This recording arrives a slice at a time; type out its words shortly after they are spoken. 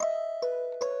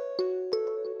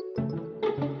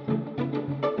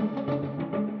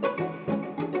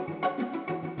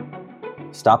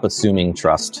stop assuming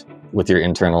trust with your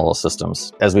internal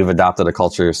systems. As we've adopted a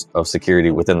culture of security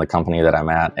within the company that I'm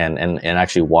at, and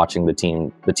actually watching the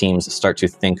teams start to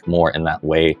think more in that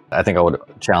way, I think I would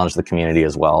challenge the community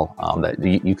as well, that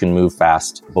you can move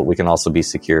fast, but we can also be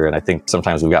secure. And I think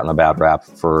sometimes we've gotten a bad rap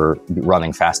for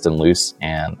running fast and loose.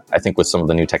 And I think with some of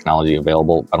the new technology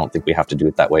available, I don't think we have to do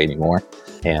it that way anymore.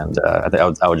 And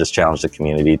I would just challenge the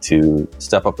community to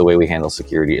step up the way we handle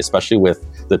security, especially with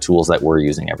the tools that we're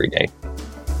using every day.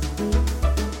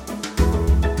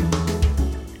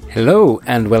 Hello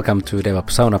and welcome to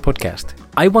DevOps Sauna podcast.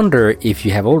 I wonder if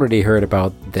you have already heard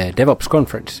about the DevOps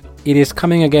conference. It is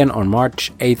coming again on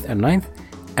March 8th and 9th,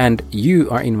 and you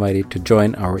are invited to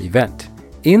join our event.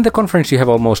 In the conference you have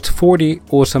almost 40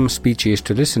 awesome speeches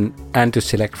to listen and to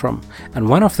select from, and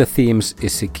one of the themes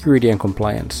is security and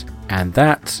compliance, and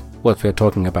that's what we're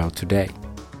talking about today.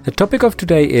 The topic of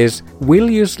today is, will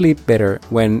you sleep better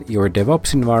when your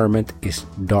DevOps environment is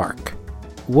dark?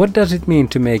 What does it mean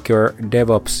to make your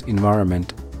DevOps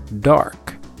environment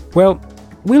dark? Well,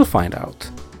 we'll find out.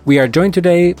 We are joined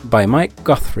today by Mike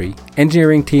Guthrie,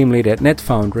 engineering team lead at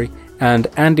NetFoundry, and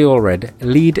Andy Allred,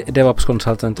 lead DevOps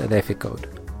consultant at Efficode.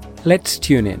 Let's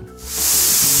tune in.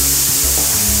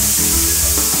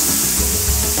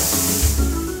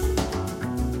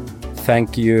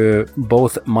 Thank you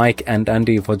both, Mike and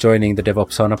Andy, for joining the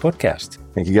DevOps Sauna podcast.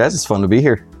 Thank you guys. It's fun to be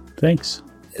here. Thanks.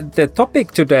 The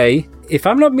topic today, if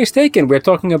I'm not mistaken, we're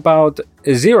talking about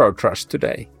zero trust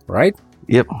today, right?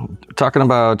 Yep. Talking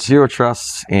about zero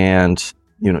trust and,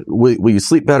 will you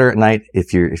sleep better at night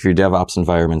if your DevOps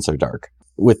environments are dark?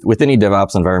 With any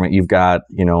DevOps environment, you've kind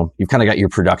of got your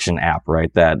production app,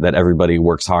 right? That everybody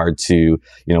works hard to,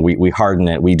 we harden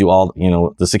it. We do all,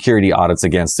 the security audits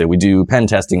against it. We do pen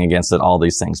testing against it, all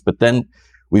these things. But then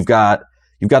you've got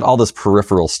all this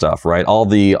peripheral stuff, right? All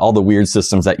the weird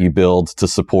systems that you build to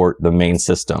support the main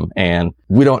system. And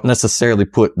we don't necessarily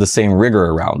put the same rigor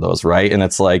around those, right? And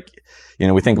it's like,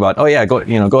 we think about, go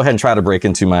ahead and try to break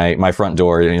into my front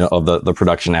door, of the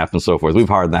production app and so forth. We've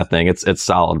hardened that thing. It's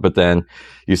solid. But then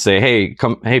you say, hey,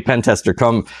 pen tester,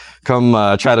 come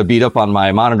try to beat up on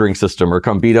my monitoring system, or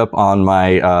come beat up on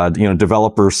my,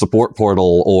 developer support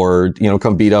portal, or,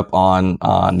 come beat up on,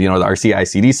 our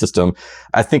CI/CD system.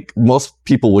 I think most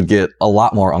people would get a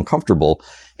lot more uncomfortable.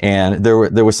 And there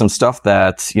was some stuff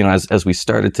that, as we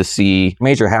started to see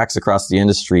major hacks across the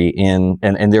industry and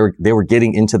they were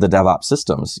getting into the DevOps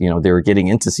systems, they were getting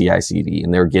into CI/CD,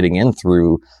 and they were getting in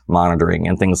through monitoring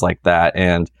and things like that.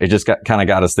 And it just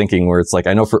got us thinking, where it's like,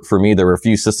 I know for me, there were a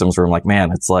few systems where I'm like,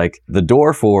 man, it's like the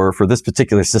door for this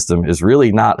particular system is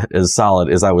really not as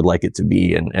solid as I would like it to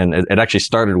be. And it actually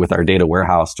started with our data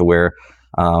warehouse, to where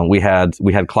we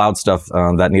had cloud stuff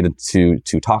that needed to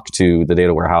talk to the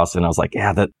data warehouse, and I was like,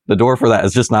 the door for that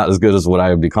is just not as good as what I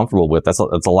would be comfortable with. That's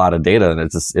a lot of data, and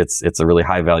it's a really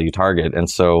high value target. And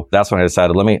so that's when I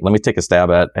decided, let me take a stab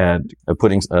at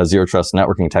putting zero trust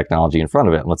networking technology in front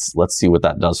of it, and let's see what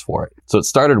that does for it. So it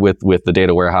started with the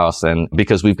data warehouse, and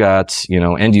because we've got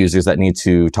end users that need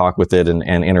to talk with it and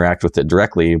interact with it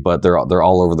directly, but they're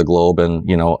all over the globe, and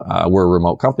we're a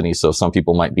remote company, so some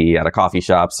people might be at a coffee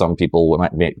shop, some people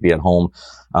might be at home.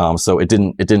 So it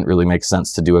didn't really make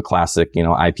sense to do a classic,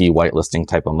 IP whitelisting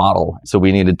type of model. So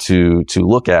we needed to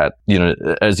look at,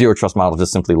 a zero trust model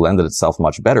just simply lended itself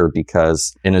much better,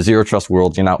 because in a zero trust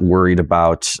world, you're not worried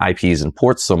about IPs and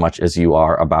ports so much as you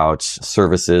are about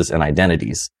services and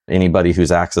identities. Anybody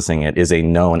who's accessing it is a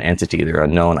known entity. They're a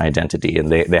known identity,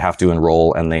 and they have to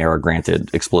enroll, and they are granted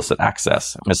explicit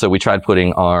access. And so we tried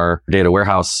putting our data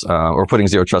warehouse, or putting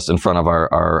zero trust in front of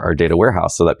our data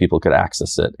warehouse so that people could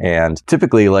access it. And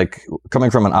typically, like coming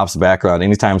from an ops background,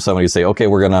 anytime somebody say, okay,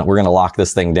 we're gonna lock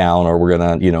this thing down, or we're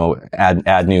gonna,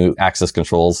 add new access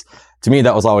controls, to me,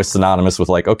 that was always synonymous with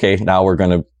like, okay, now we're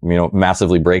going to,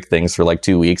 massively break things for like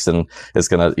 2 weeks, and it's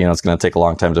going to take a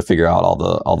long time to figure out all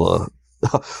the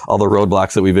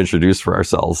roadblocks that we've introduced for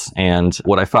ourselves. And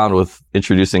what I found with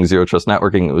introducing zero trust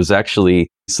networking, it was actually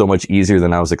so much easier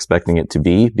than I was expecting it to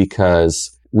be,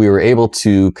 because we were able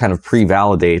to kind of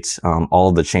pre-validate all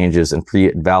of the changes and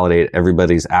pre-validate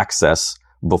everybody's access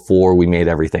before we made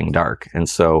everything dark. And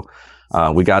so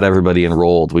we got everybody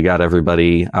enrolled. We got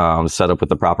everybody set up with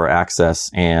the proper access.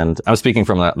 And I was speaking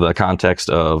from the context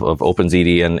of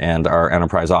OpenZD and our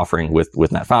enterprise offering with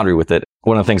NetFoundry with it.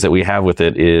 One of the things that we have with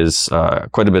it is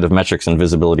quite a bit of metrics and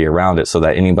visibility around it, so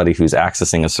that anybody who's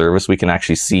accessing a service, we can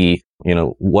actually see,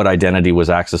 what identity was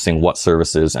accessing what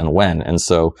services and when. And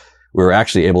so we were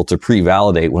actually able to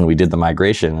pre-validate when we did the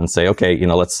migration and say, okay,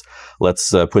 let's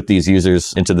put these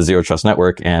users into the Zero Trust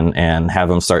network and have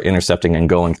them start intercepting and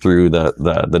going through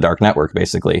the dark network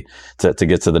basically to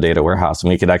get to the data warehouse. And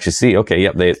we could actually see, okay,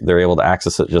 yep, they're able to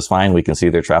access it just fine. We can see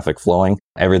their traffic flowing.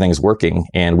 Everything's working.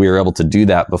 And we were able to do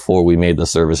that before we made the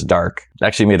service dark. It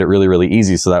actually made it really, really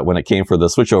easy so that when it came for the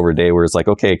switchover day where it's like,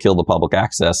 okay, kill the public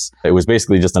access, it was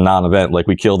basically just a non-event. Like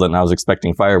we killed it and I was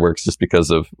expecting fireworks just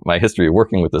because of my history of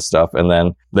working with this stuff. And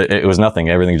then it was nothing.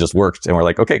 Everything just worked. And we're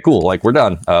like, okay, cool. Like we're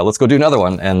done. Let's go do another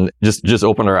one. And just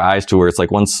opened our eyes to where it's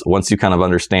like once you kind of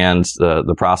understand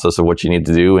the process of what you need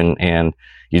to do and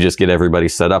you just get everybody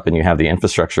set up and you have the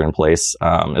infrastructure in place,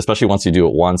 especially once you do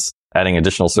it once, adding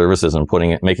additional services and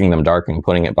making them dark and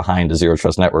putting it behind a Zero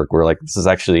Trust network. We're like, this is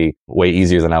actually way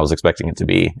easier than I was expecting it to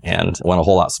be and went a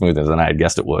whole lot smoother than I had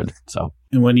guessed it would. So.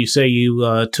 And when you say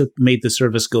you made the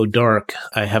service go dark,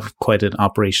 I have quite an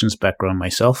operations background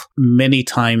myself. Many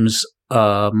times,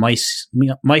 my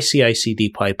CI/CD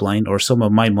pipeline or some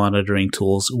of my monitoring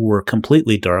tools were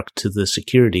completely dark to the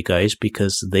security guys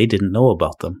because they didn't know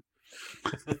about them.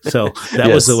 So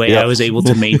that was the way I was able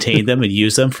to maintain them and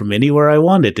use them from anywhere I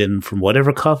wanted and from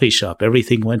whatever coffee shop.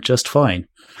 Everything went just fine.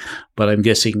 But I'm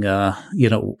guessing,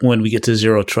 when we get to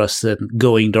Zero Trust, then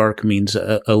going dark means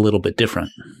a little bit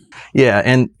different. Yeah,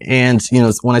 and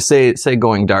when I say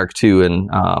going dark too, and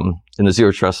in the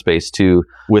Zero Trust space too,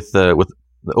 with the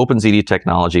OpenZD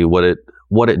technology, what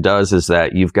it does is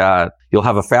that you'll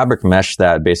have a fabric mesh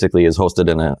that basically is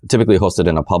typically hosted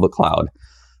in a public cloud.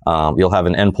 You'll have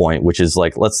an endpoint, which is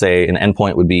like, let's say an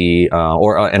endpoint would be,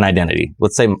 or an identity.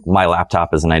 Let's say my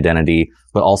laptop is an identity,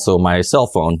 but also my cell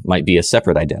phone might be a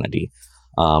separate identity.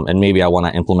 And maybe I want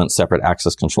to implement separate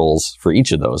access controls for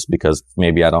each of those because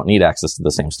maybe I don't need access to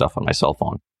the same stuff on my cell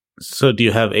phone. So do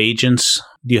you have agents?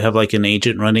 Do you have like an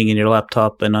agent running in your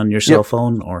laptop and on your cell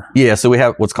phone or? Yeah. So we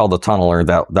have what's called a tunneler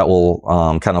that will,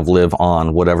 kind of live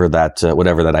on whatever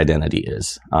that identity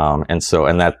is.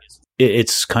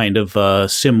 It's kind of a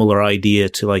similar idea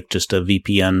to like just a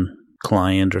VPN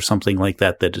client or something like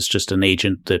that is just an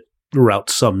agent that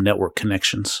routes some network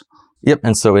connections. Yep.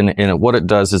 And so in what it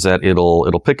does is that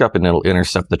it'll pick up and it'll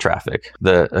intercept the traffic.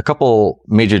 A couple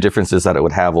major differences that it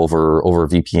would have over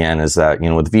VPN is that,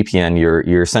 with VPN,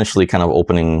 you're essentially kind of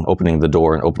opening the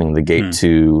door and opening the gate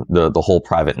to the whole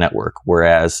private network.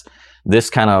 Whereas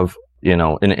this kind of, in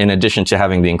addition to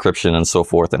having the encryption and so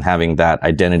forth and having that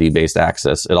identity-based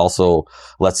access, it also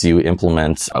lets you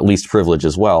implement least privilege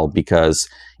as well because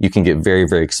you can get very,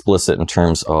 very explicit in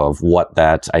terms of what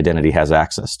that identity has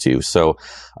access to. So,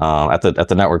 at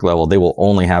the network level, they will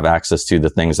only have access to the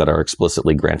things that are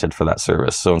explicitly granted for that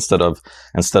service. So instead of,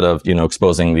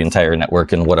 exposing the entire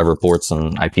network and whatever ports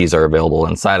and IPs are available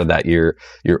inside of that, you're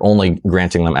only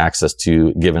granting them access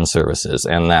to given services.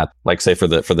 And that, like say for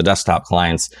the desktop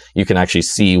clients, you can actually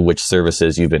see which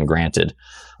services you've been granted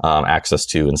access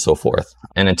to and so forth.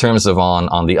 And in terms of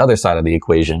on the other side of the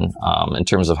equation, in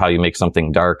terms of how you make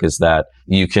something dark is that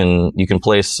you can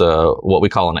place what we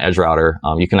call an edge router.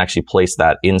 You can actually place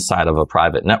that inside of a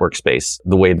private network space.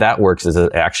 The way that works is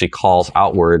it actually calls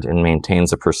outward and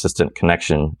maintains a persistent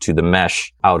connection to the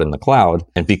mesh out in the cloud.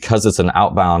 And because it's an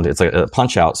outbound, it's like a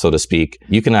punch out, so to speak,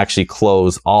 you can actually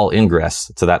close all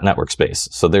ingress to that network space.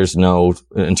 So there's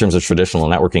in terms of traditional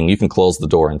networking, you can close the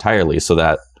door entirely so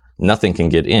that nothing can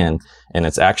get in, and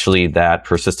it's actually that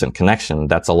persistent connection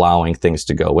that's allowing things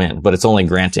to go in, but it's only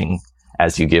granting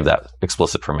as you give that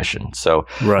explicit permission. So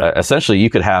essentially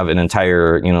you could have an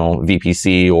entire,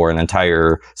 VPC or an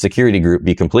entire security group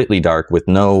be completely dark with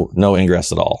no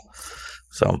ingress at all.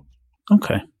 So.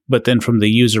 Okay. But then from the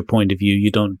user point of view,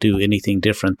 you don't do anything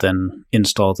different than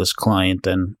install this client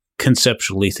and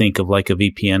conceptually think of like a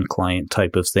VPN client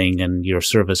type of thing, and your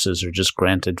services are just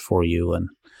granted for you.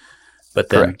 But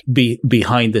then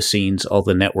behind the scenes, all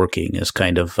the networking is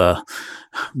kind of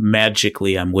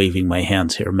magically, I'm waving my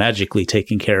hands here, magically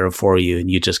taken care of for you, and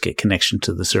you just get connection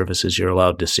to the services you're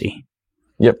allowed to see.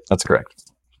 Yep, that's correct.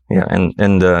 Yeah, and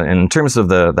in terms of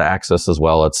the access as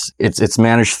well, it's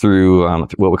managed through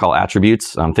what we call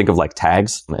attributes. Think of like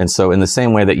tags. And so in the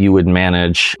same way that you would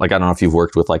manage, like I don't know if you've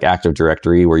worked with like Active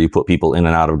Directory, where you put people in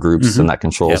and out of groups, and that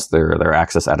controls their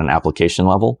access at an application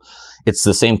level. It's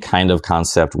the same kind of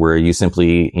concept where you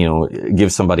simply,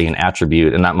 give somebody an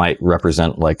attribute, and that might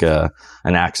represent like an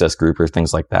access group or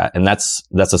things like that. And that's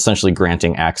essentially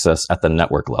granting access at the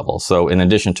network level. So in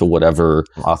addition to whatever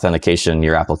authentication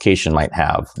your application might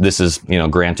have, this is,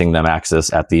 granting them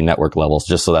access at the network levels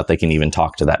just so that they can even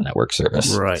talk to that network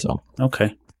service. Right. So.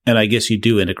 Okay. And I guess you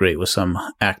do integrate with some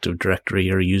Active Directory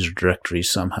or user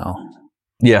directories somehow.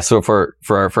 Yeah, so for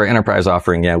our enterprise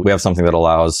offering, yeah, we have something that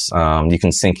allows you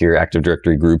can sync your Active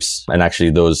Directory groups, and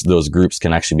actually those groups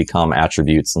can actually become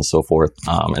attributes and so forth.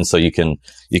 And so you can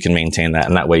maintain that,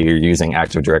 and that way you're using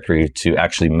Active Directory to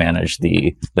actually manage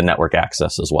the network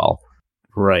access as well.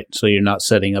 Right. So you're not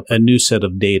setting up a new set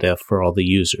of data for all the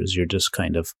users. You're just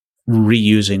kind of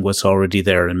reusing what's already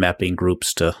there and mapping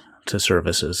groups to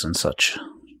services and such.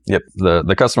 Yep.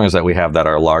 The customers that we have that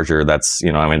are larger, that's,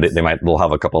 they'll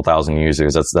have a couple thousand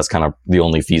users. That's kind of the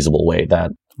only feasible way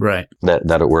that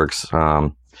it works.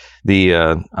 The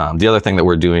other thing that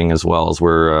we're doing as well is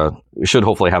we should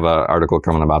hopefully have an article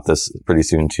coming about this pretty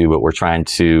soon too, but we're trying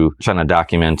to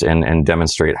document and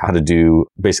demonstrate how to do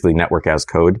basically network as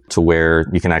code, to where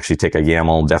you can actually take a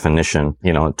YAML definition,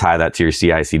 tie that to your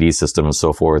CI/CD system and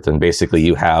so forth. And basically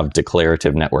you have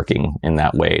declarative networking in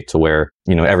that way, to where,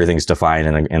 everything's defined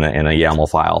in a YAML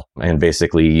file. And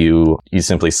basically you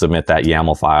simply submit that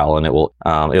YAML file, and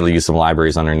it'll use some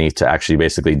libraries underneath to actually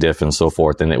basically diff and so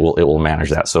forth. And it will manage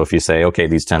that. So if you say, okay,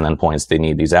 these 10 endpoints, they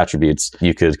need these attributes,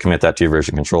 you could commit that to your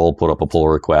version control, put up a pull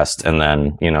request, and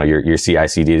then, your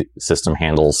CI/CD system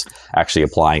handles actually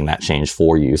applying that change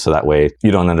for you. So that way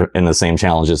you don't end up in the same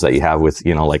challenges that you have with,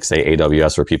 like say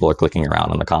AWS, where people are clicking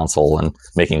around on the console and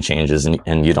making changes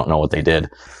and you don't know what they did.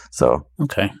 So.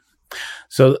 Okay.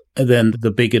 So then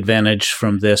the big advantage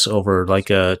from this over like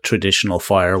a traditional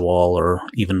firewall, or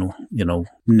even,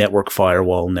 network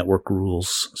firewall, network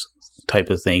rules type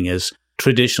of thing, is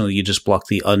traditionally you just block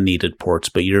the unneeded ports,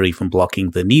 but you're even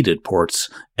blocking the needed ports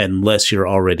unless you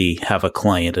already have a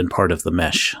client and part of the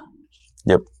mesh.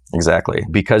 Yep, exactly.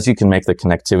 Because you can make the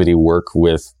connectivity work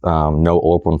with no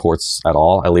open ports at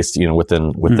all, at least,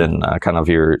 within kind of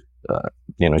your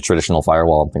traditional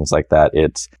firewall and things like that.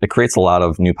 It creates a lot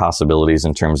of new possibilities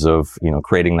in terms of,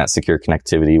 creating that secure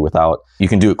connectivity you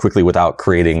can do it quickly without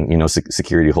creating,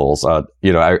 security holes. I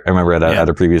remember at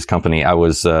a previous company, I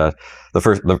was,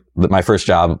 my first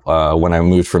job, when I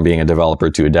moved from being a developer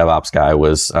to a DevOps guy,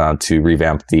 was, to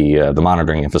revamp the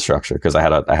monitoring infrastructure, because I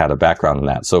had a background in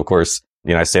that. So of course,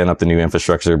 I stand up the new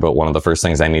infrastructure, but one of the first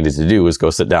things I needed to do was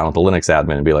go sit down with the Linux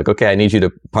admin and be like, okay, I need you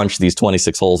to punch these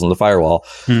 26 holes in the firewall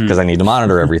because I need to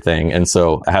monitor everything. And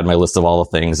so I had my list of all the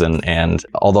things. And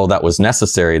although that was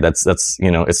necessary, that's,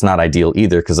 it's not ideal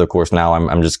either, because of course now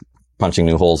I'm just punching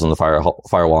new holes in the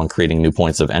firewall and creating new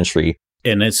points of entry.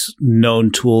 And it's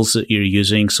known tools that you're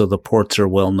using, so the ports are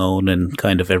well known, and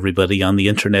kind of everybody on the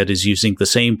internet is using the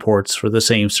same ports for the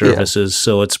same services. Yeah.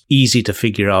 So it's easy to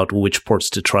figure out which ports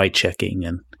to try checking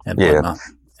and whatnot.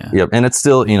 Yeah. Yep. And it's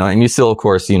still, and you still, of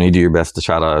course, you do your best to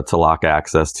try to lock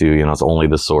access to, it's only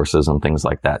the sources and things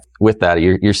like that. With that,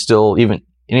 you're still, even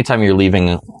anytime you're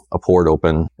leaving a port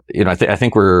open, I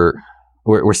think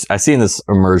I'm seeing this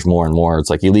emerge more and more. It's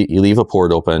like you leave a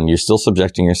port open, you're still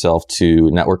subjecting yourself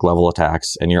to network level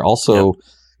attacks, and you're also,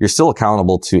 you're still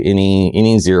accountable to any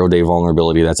 0-day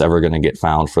vulnerability that's ever going to get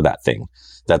found for that thing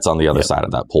that's on the other side of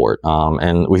that port.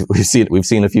 And we've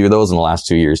seen a few of those in the last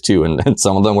 2 years too. And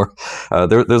some of them were,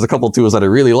 there's a couple of tools that I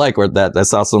really like where that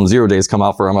saw some 0 days come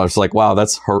out for them. I was like, wow,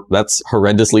 that's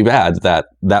horrendously bad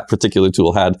that particular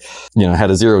tool had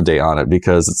a 0 day on it,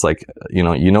 because it's like,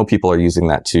 people are using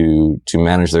that to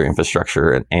manage their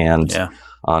infrastructure and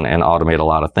automate a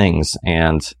lot of things.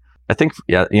 And I think,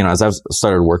 as I've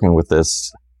started working with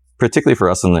this, particularly for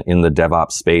us in the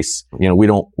DevOps space, we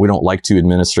don't like to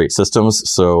administrate systems.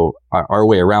 So our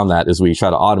way around that is we try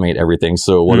to automate everything.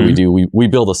 So what do? We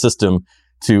build a system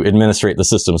to administrate the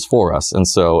systems for us. And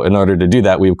so in order to do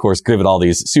that, we of course give it all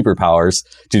these superpowers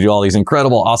to do all these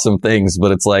incredible, awesome things.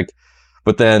 But it's like,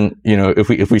 but then,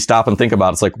 if we stop and think about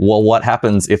it, it's like, well, what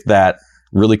happens if that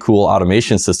really cool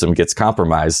automation system gets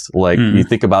compromised? Like you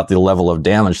think about the level of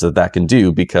damage that can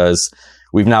do, because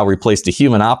we've now replaced a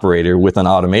human operator with an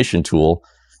automation tool,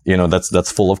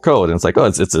 that's full of code. And it's like, oh,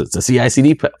 it's a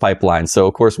CI/CD pipeline. So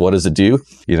of course, what does it do?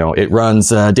 It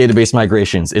runs database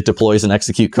migrations. It deploys and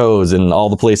execute codes in all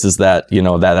the places that,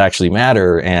 that actually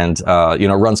matter. And,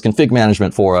 runs config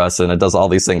management for us. And it does all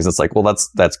these things. It's like, well,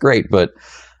 that's great. But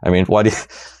why do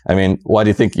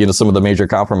you think, some of the major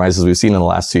compromises we've seen in the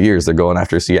last 2 years, they're going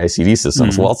after CI/CD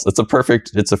systems? Well, it's a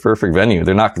perfect venue.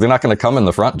 They're not going to come in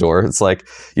the front door. It's like,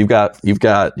 you've got,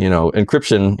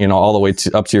 encryption, all the way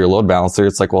up to your load balancer.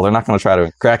 It's like, well, they're not going to try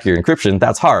to crack your encryption.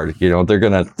 That's hard. They're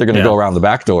going to go around the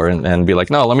back door and be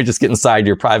like, no, let me just get inside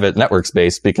your private network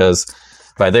space, because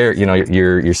by there,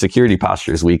 your security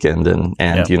posture is weakened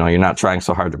and you're not trying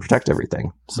so hard to protect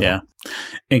everything. So. Yeah.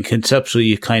 And conceptually,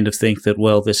 you kind of think that,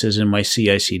 well, this is in my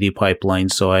CI/CD pipeline,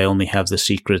 so I only have the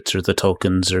secrets or the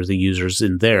tokens or the users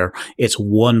in there. It's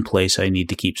one place I need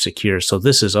to keep secure. So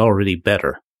this is already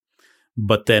better.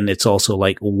 But then it's also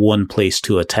like one place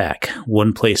to attack,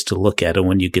 one place to look at. And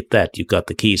when you get that, you've got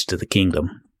the keys to the kingdom.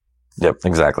 Yep,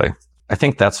 exactly. I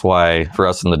think that's why for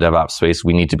us in the DevOps space,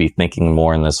 we need to be thinking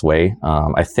more in this way.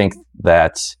 I think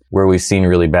that where we've seen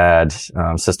really bad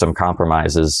system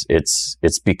compromises,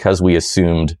 it's because we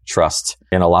assumed trust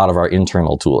in a lot of our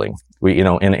internal tooling. We, in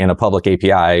a public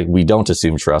API, we don't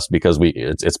assume trust because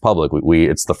it's public.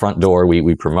 It's the front door.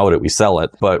 We promote it, we sell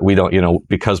it, but we don't,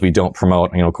 because we don't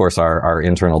promote, of course, our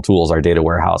internal tools, our data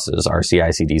warehouses, our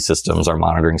CI/CD systems, our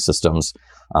monitoring systems.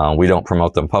 We don't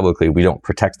promote them publicly. We don't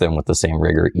protect them with the same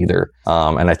rigor either.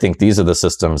 And I think these are the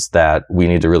systems that we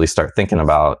need to really start thinking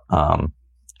about.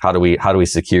 How do we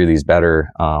secure these better?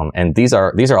 And these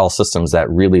are all systems that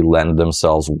really lend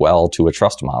themselves well to a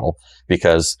trust model,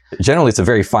 because generally it's a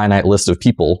very finite list of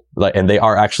people, and they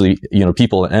are actually,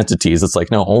 people and entities. It's like,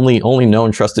 no, only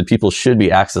known trusted people should be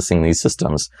accessing these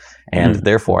systems. And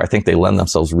therefore I think they lend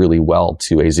themselves really well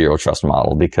to a zero trust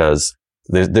model, because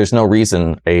there's no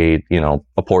reason a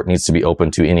port needs to be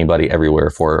open to anybody everywhere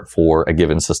for a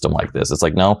given system like this. It's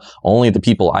like, no, only the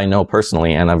people I know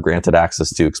personally and I've granted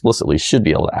access to explicitly should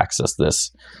be able to access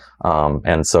this.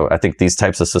 And so I think these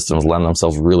types of systems lend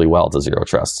themselves really well to zero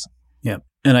trust. Yeah.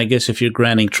 And I guess if you're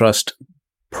granting trust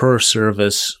per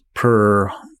service, per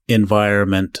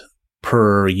environment,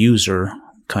 per user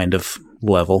kind of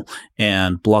level,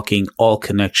 and blocking all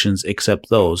connections except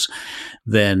those,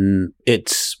 then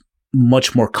it's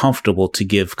much more comfortable to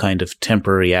give kind of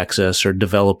temporary access or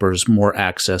developers more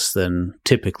access than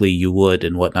typically you would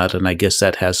and whatnot. And I guess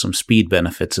that has some speed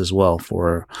benefits as well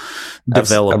for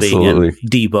developing and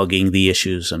debugging the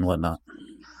issues and whatnot.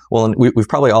 Well, and we've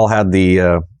probably all had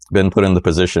been put in the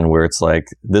position where it's like,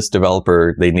 this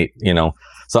developer, they need,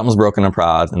 something's broken in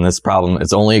prod, and this problem,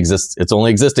 it's only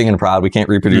existing in prod. We can't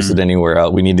reproduce it anywhere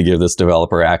else. We need to give this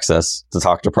developer access to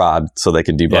talk to prod so they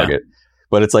can debug it.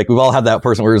 But it's like, we've all had that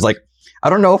person where it's like, I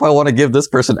don't know if I want to give this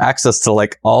person access to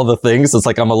like all the things. It's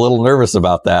like, I'm a little nervous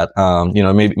about that.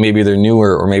 Maybe they're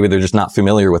newer, or maybe they're just not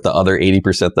familiar with the other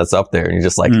 80% that's up there. And you're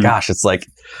just like, gosh, it's like,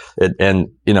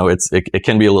 it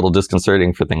can be a little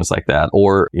disconcerting for things like that.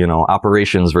 Or,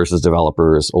 operations versus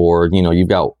developers, or, you've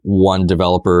got one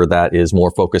developer that is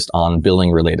more focused on billing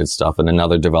related stuff and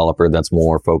another developer that's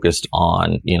more focused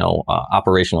on,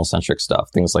 operational centric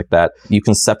stuff, things like that. You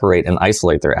can separate and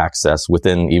isolate their access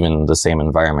within even the same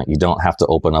environment. You don't have to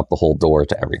open up the whole door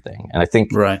to everything. And I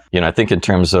think, I think in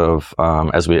terms of,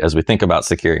 as we think about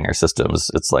securing our systems,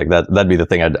 it's like that'd be the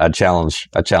thing I'd challenge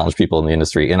people in the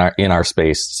industry in our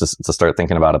space to start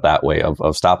thinking about it that way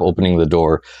of stop opening the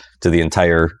door to the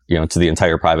entire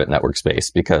private network space,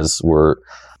 because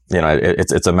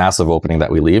it's a massive opening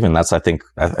that we leave. And I think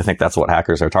that's what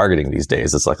hackers are targeting these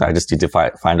days. It's like, I just need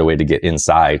to find a way to get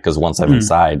inside, because once I'm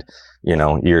inside,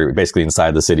 you're basically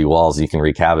inside the city walls, you can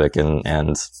wreak havoc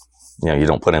and you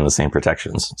don't put in the same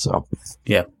protections. So,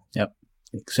 Yep,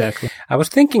 exactly. I was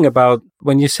thinking about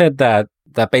when you said that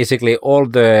basically all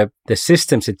the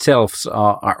systems itself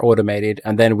are automated,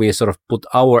 and then we sort of put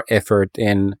our effort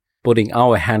in putting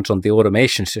our hands on the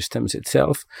automation systems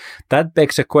itself. That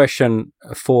begs a question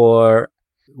for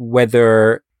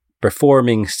whether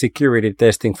performing security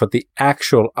testing for the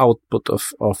actual output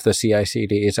of the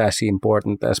CI/CD is as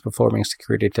important as performing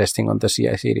security testing on the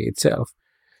CI/CD itself.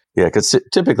 Yeah, because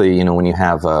typically, when you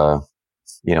have a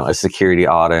security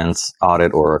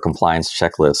audit or a compliance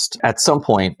checklist, at some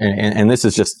point, and this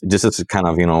is just kind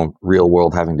of, real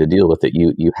world having to deal with it,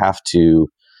 you have to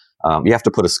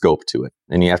put a scope to it,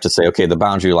 and you have to say, okay, the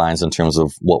boundary lines in terms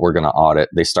of what we're going to audit,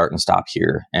 they start and stop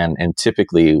here. And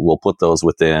typically we'll put those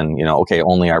within, okay,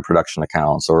 only our production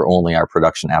accounts or only our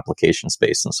production application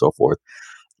space and so forth.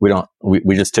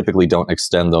 We just typically don't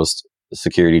extend those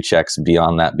security checks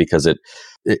beyond that, because it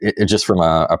just from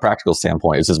a practical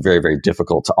standpoint, it's just very, very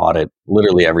difficult to audit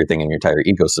literally everything in your entire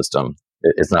ecosystem.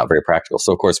 It's not very practical.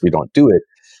 So of course we don't do it,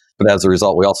 but as a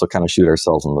result, we also kind of shoot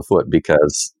ourselves in the foot,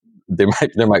 because there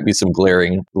might be some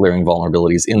glaring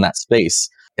vulnerabilities in that space.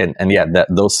 And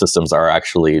those systems are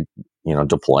actually,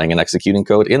 deploying and executing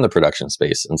code in the production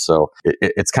space. And so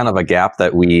it's kind of a gap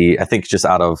that I think just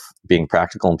out of being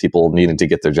practical and people needing to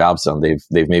get their jobs done,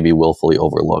 they've maybe willfully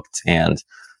overlooked. And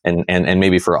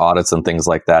maybe for audits and things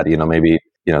like that, maybe,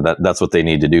 that's what they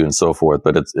need to do and so forth.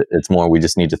 But it's more, we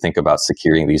just need to think about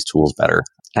securing these tools better.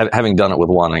 Having done it with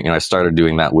one, I started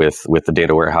doing that with the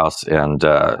data warehouse, and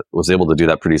was able to do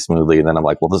that pretty smoothly. And then I'm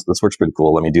like, well, this works pretty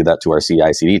cool. Let me do that to our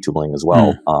CI/CD tooling as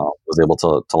well. Was able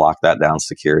to lock that down,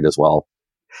 secure it as well.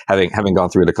 Having gone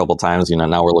through it a couple of times,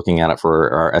 now we're looking at it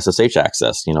for our SSH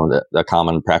access. The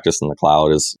common practice in the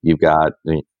cloud is you've got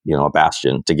a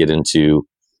bastion to get into,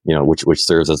 which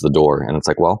serves as the door. And it's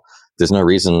like, well, there's no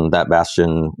reason that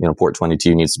Bastion, port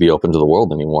 22 needs to be open to the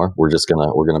world anymore. We're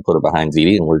gonna put it behind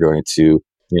ZD, and we're going to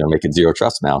make it zero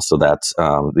trust now, so that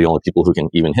the only people who can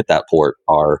even hit that port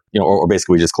are, or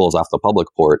basically we just close off the public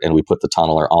port and we put the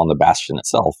tunneler on the Bastion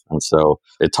itself. And so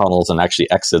it tunnels and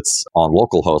actually exits on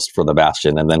localhost for the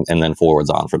Bastion and then forwards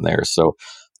on from there.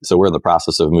 So we're in the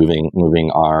process of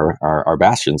moving our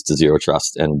Bastions to zero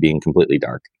trust and being completely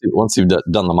dark. Once you've done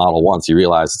the model once, you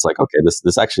realize it's like, okay,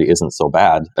 this actually isn't so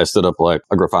bad. I stood up like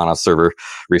a Grafana server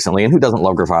recently, and who doesn't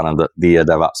love Grafana, the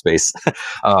DevOps space?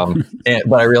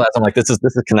 But I realized I'm like, this is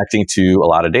connecting to a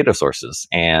lot of data sources,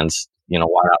 and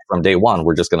why not from day one?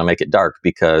 We're just going to make it dark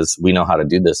because we know how to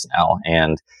do this now.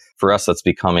 And for us, that's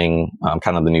becoming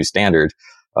kind of the new standard.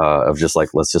 Of just like,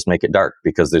 let's just make it dark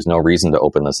because there's no reason to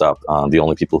open this up. The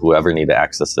only people who ever need to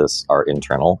access this are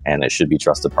internal, and it should be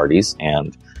trusted parties.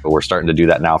 And we're starting to do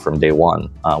that now from day one,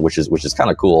 which is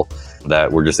kind of cool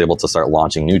that we're just able to start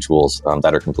launching new tools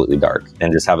that are completely dark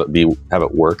and just have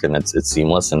it work, and it's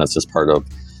seamless, and it's just part of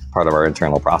our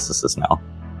internal processes now.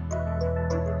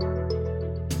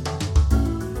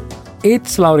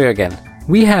 It's Lauri again.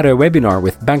 We had a webinar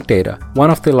with Bankdata, one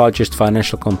of the largest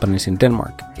financial companies in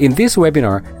Denmark. In this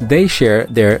webinar, they share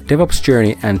their DevOps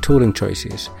journey and tooling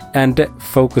choices, and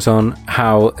focus on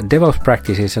how DevOps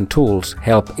practices and tools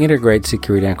help integrate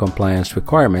security and compliance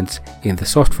requirements in the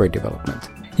software development.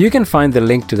 You can find the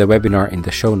link to the webinar in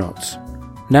the show notes.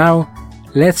 Now,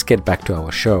 let's get back to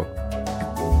our show.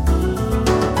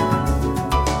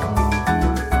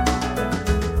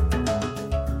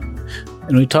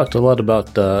 And we talked a lot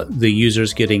about the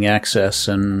users getting access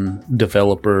and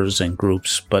developers and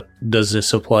groups, but does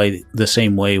this apply the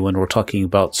same way when we're talking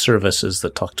about services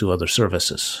that talk to other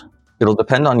services? It'll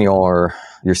depend on your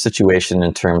situation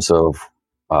in terms of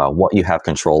what you have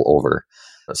control over.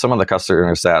 Some of the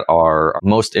customers that are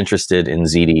most interested in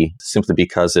ZD, simply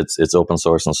because it's open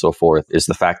source and so forth, is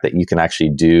the fact that you can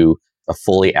actually do a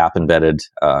fully app embedded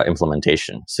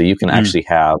implementation. So you can actually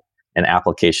have an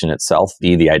application itself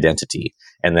be the identity,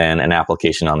 and then an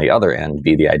application on the other end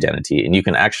be the identity. And you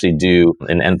can actually do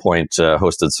an endpoint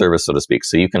hosted service, so to speak.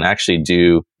 So you can actually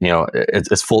do,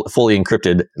 it's fully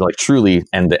encrypted, like truly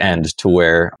end to end, to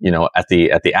where, at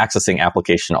the accessing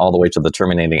application all the way to the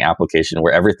terminating application,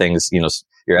 where everything's,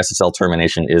 your SSL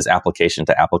termination is application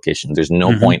to application. There's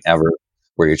no point ever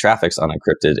where your traffic's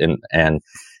unencrypted. And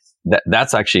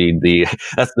that's actually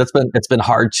it's been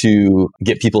hard to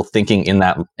get people thinking in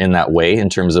that way in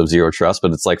terms of zero trust.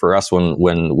 But it's like, for us,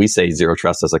 when we say zero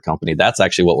trust as a company, that's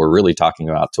actually what we're really talking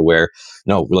about, to where,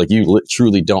 no, like, you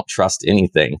truly don't trust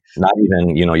anything, not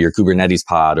even, your Kubernetes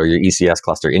pod or your ECS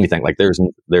cluster, anything. Like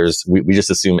we just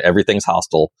assume everything's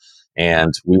hostile,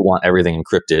 and we want everything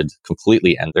encrypted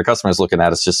completely. And their customers looking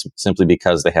at us just simply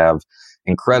because they have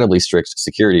incredibly strict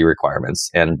security requirements.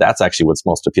 And that's actually what's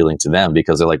most appealing to them,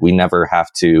 because they're like, we never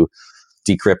have to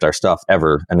decrypt our stuff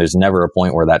ever. And there's never a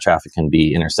point where that traffic can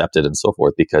be intercepted and so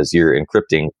forth, because you're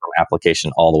encrypting from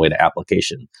application all the way to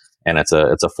application. And it's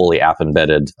a fully app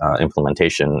embedded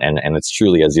implementation. And it's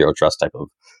truly a zero trust type of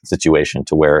situation,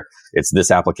 to where it's this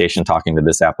application talking to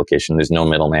this application. There's no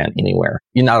middleman anywhere.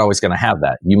 You're not always going to have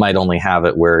that. You might only have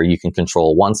it where you can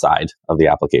control one side of the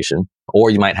application, or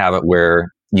you might have it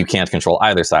where you can't control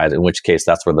either side, in which case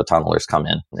that's where the tunnelers come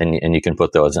in, and you can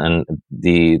put those. And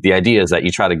the idea is that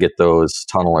you try to get those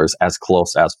tunnelers as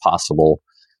close as possible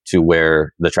to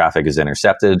where the traffic is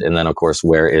intercepted, and then of course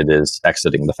where it is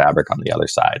exiting the fabric on the other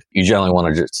side. You generally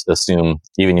want to just assume,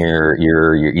 even your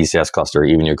ECS cluster,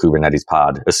 even your Kubernetes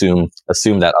pod, assume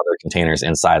that other containers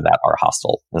inside that are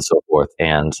hostile and so forth.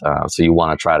 And so you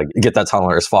want to try to get that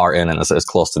tunneler as far in and as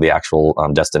close to the actual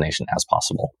destination as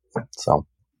possible. So,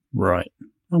 right.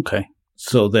 Okay.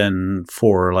 So then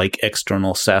for like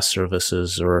external SaaS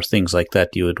services or things like that,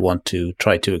 you would want to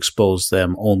try to expose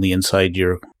them only inside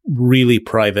your really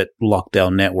private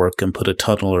lockdown network and put a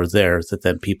tunneler there that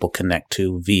then people connect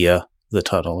to via the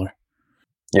tunneler.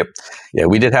 Yep. Yeah,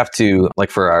 we did have to, like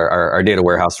for our data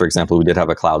warehouse, for example, we did have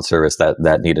a cloud service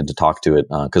that needed to talk to it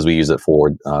because we use it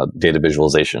for data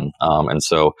visualization.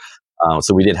 So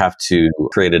we did have to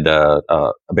create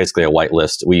basically a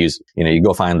whitelist. We use, you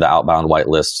go find the outbound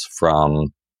whitelists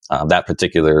from that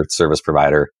particular service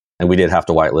provider, and we did have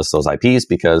to whitelist those IPs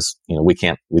because we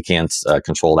can't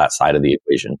control that side of the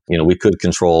equation. We could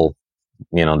control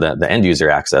the end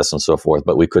user access and so forth,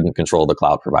 but we couldn't control the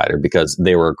cloud provider because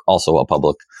they were also a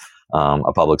public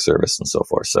service and so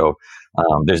forth. So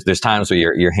there's times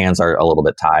where your hands are a little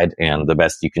bit tied, and the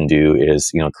best you can do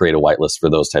is create a whitelist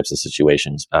for those types of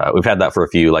situations. We've had that for a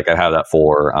few. Like I have that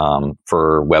for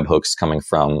webhooks coming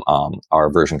from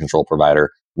our version control provider.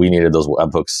 we needed those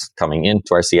webhooks coming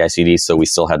into our CI/CD, so we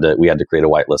had to create a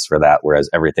whitelist for that. Whereas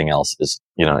everything else is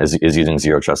using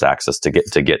Zero Trust access to get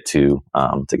to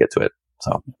it.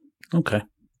 So okay.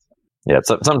 Yeah,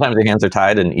 so sometimes your hands are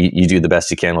tied, and you do the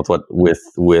best you can with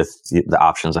the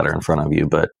options that are in front of you.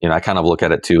 But I kind of look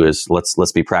at it too as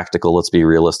let's be practical, let's be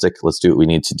realistic, let's do what we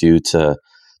need to do to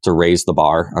raise the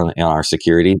bar on our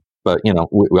security. But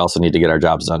we also need to get our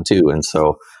jobs done too. And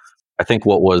so I think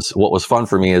what was fun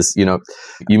for me is you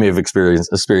may have experienced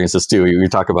this too. You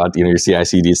talk about your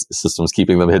CI/CD systems,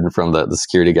 keeping them hidden from the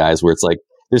security guys. Where it's like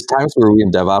there's times where we in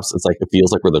DevOps, it's like it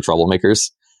feels like we're the troublemakers,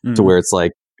 to where it's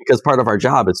like. Because part of our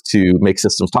job is to make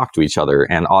systems talk to each other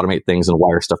and automate things and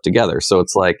wire stuff together. So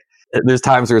it's like, there's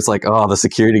times where it's like, oh, the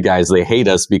security guys, they hate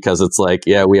us because it's like,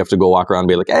 yeah, we have to go walk around and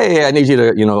be like, hey, I need you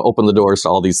to, open the doors to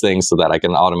all these things so that I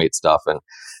can automate stuff and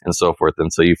so forth.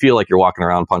 And so you feel like you're walking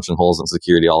around punching holes in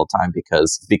security all the time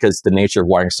because the nature of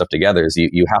wiring stuff together is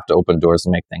you have to open doors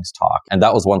and make things talk. And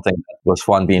that was one thing that was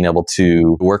fun, being able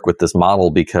to work with this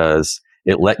model because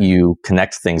it let you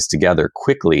connect things together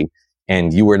quickly.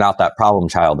 And you were not that problem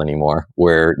child anymore,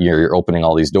 where you're opening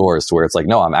all these doors to where it's like,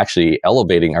 no, I'm actually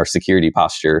elevating our security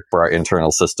posture for our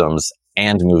internal systems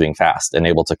and moving fast and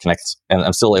able to connect. And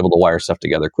I'm still able to wire stuff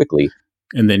together quickly.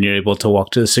 And then you're able to walk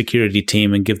to the security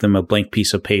team and give them a blank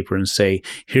piece of paper and say,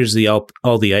 here's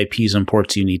all the IPs and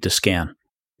ports you need to scan.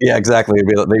 Yeah, exactly.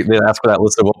 They'd ask for that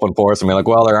list of open ports and be like,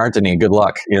 well, there aren't any. Good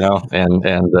luck,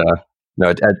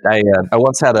 No, I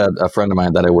once had a friend of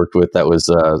mine that I worked with that was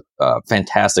a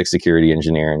fantastic security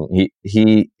engineer, and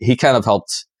he kind of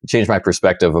helped change my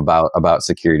perspective about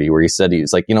security. Where he said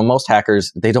he's like, most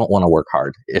hackers, they don't want to work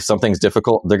hard. If something's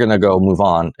difficult, they're going to go move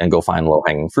on and go find low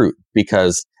hanging fruit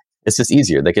because it's just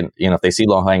easier. They can, if they see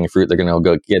low hanging fruit, they're going to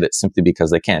go get it simply because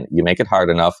they can. You make it hard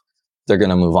enough, they're going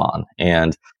to move on.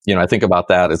 And I think about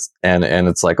that.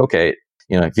 It's like, okay,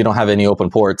 if you don't have any open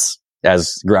ports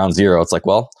as ground zero, it's like,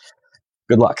 well,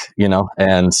 good luck,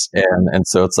 and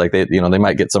so it's like they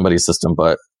might get somebody's system,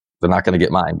 but they're not going to get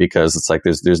mine because it's like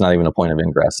there's not even a point of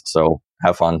ingress. So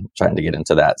have fun trying to get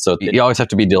into that. So you always have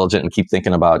to be diligent and keep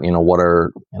thinking about what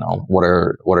are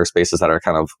spaces that are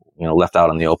kind of left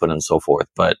out in the open and so forth.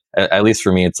 But at least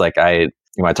for me, it's like I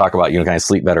talk about kind of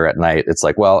sleep better at night. It's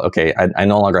like, well, okay, I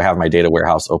no longer have my data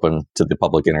warehouse open to the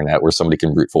public internet where somebody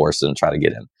can brute force and try to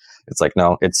get in. It's like,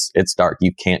 no, it's dark.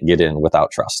 You can't get in without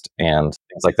trust and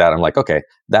things like that. I'm like, okay,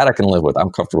 that I can live with.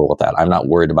 I'm comfortable with that. I'm not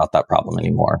worried about that problem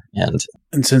anymore. And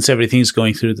since everything's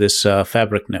going through this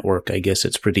Fabric network, I guess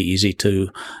it's pretty easy to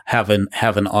have an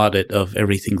audit of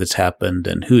everything that's happened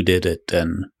and who did it.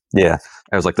 And yeah,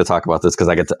 I always like to talk about this because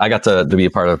I got to be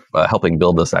a part of helping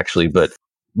build this actually. But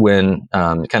when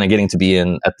kind of getting to be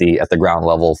in at the ground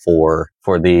level for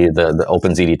the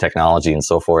OpenZD technology and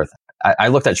so forth, I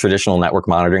looked at traditional network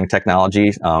monitoring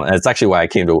technology, and it's actually why I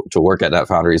came to work at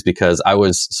NetFoundry, is because I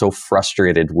was so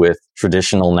frustrated with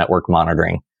traditional network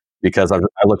monitoring. Because I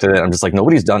looked at it, and I'm just like,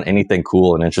 nobody's done anything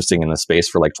cool and interesting in this space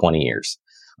for like 20 years.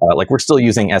 Like we're still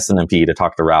using SNMP to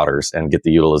talk to routers and get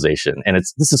the utilization, and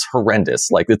this is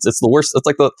horrendous. Like it's the worst. It's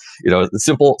like the the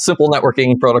simple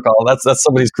networking protocol. That's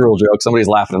somebody's cruel joke. Somebody's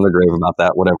laughing in their grave about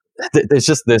that. Whatever.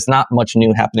 There's not much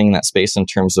new happening in that space in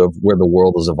terms of where the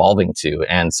world is evolving to,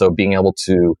 and so being able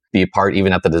to be a part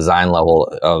even at the design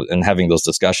level and having those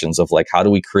discussions of like how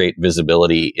do we create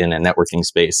visibility in a networking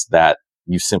space that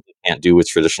you simply can't do with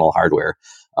traditional hardware.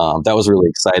 That was really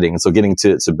exciting. And so getting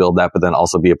to build that, but then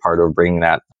also be a part of bringing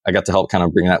that, I got to help kind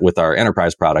of bring that with our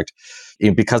enterprise product.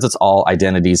 Because it's all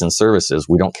identities and services,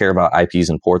 we don't care about IPs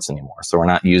and ports anymore. So we're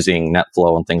not using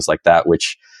NetFlow and things like that,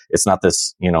 which it's not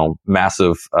this,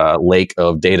 massive lake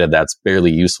of data that's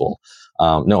barely useful.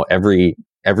 No, every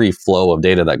flow of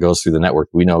data that goes through the network,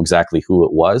 we know exactly who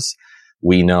it was.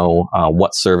 We know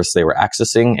what service they were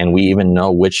accessing, and we even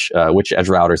know which edge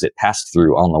routers it passed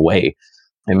through on the way.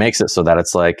 It makes it so that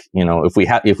it's like,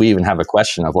 if we even have a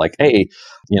question of like, hey,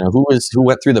 who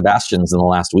went through the bastions in the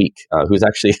last week? Who's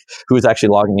actually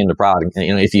logging into prod? And,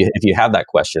 if you have that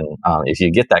question, if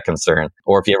you get that concern,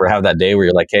 or if you ever have that day where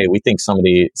you're like, hey, we think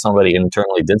somebody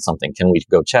internally did something, can we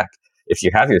go check? If you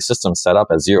have your system set up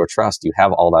as Zero Trust, you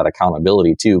have all that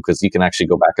accountability too, because you can actually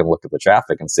go back and look at the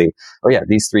traffic and see, oh yeah,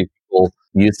 these 3 people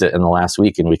used it in the last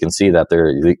week, and we can see that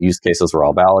their use cases were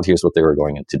all valid. Here's what they were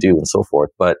going to do, and so forth.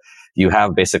 But you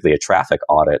have basically a traffic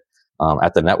audit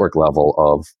at the network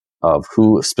level of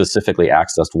who specifically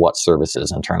accessed what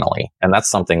services internally, and that's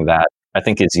something that I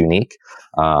think is unique.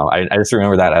 I just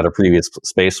remember that at a previous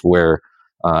space where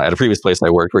at a previous place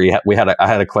I worked, where I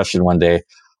had a question one day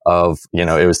of,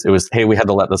 it was, hey, we had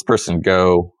to let this person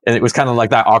go. And it was kind of like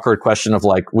that awkward question of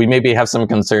like, we maybe have some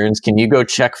concerns. Can you go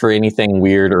check for anything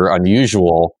weird or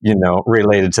unusual,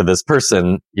 related to this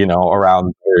person,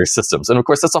 around their systems? And of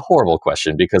course, that's a horrible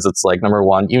question because it's like, number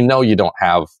one, you don't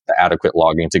have the adequate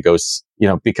logging to go,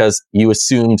 because you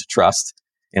assumed trust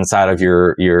inside of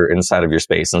your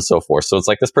space and so forth. So it's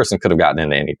like this person could have gotten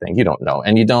into anything. You don't know.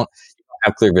 And you don't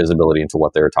have clear visibility into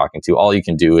what they're talking to. All you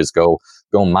can do is go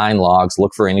mine logs,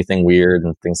 look for anything weird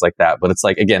and things like that. But it's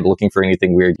like, again, looking for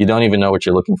anything weird, you don't even know what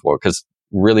you're looking for, because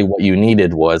really what you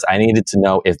needed was, I needed to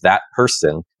know if that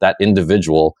person, that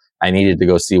individual, I needed to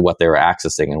go see what they were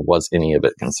accessing and was any of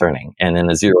it concerning. And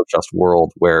in a zero trust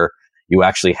world where you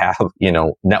actually have,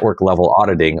 network level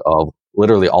auditing of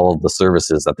literally all of the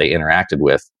services that they interacted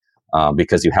with,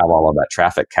 because you have all of that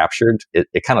traffic captured,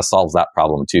 it kind of solves that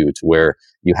problem too, to where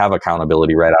you have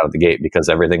accountability right out of the gate, because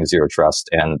everything's zero trust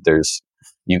and there's,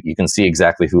 you can see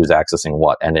exactly who's accessing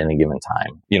what at any given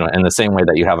time. In the same way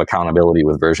that you have accountability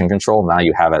with version control, now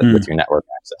you have it with your network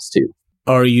access too.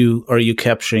 Are you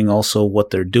capturing also what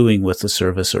they're doing with the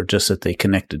service, or just that they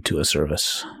connected to a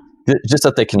service? Just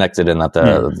that they connected and that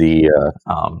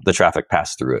the traffic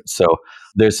passed through it. So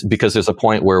there's a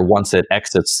point where once it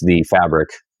exits the fabric,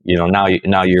 now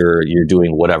you're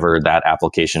doing whatever that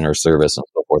application or service and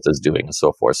so forth is doing and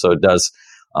so forth. So it does.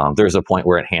 There's a point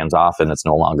where it hands off and it's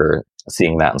no longer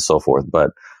seeing that and so forth.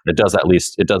 But it does at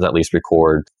least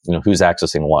record who's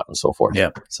accessing what and so forth.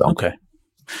 Yeah. So okay.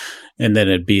 And then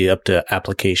it'd be up to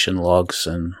application logs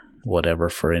and whatever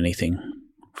for anything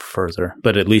further.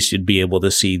 But at least you'd be able to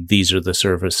see these are the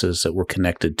services that we're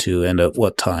connected to and at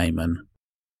what time. And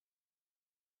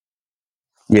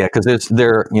yeah, because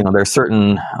there are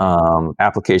certain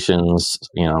applications,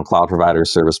 cloud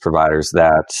providers, service providers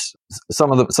that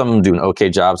some of them do an okay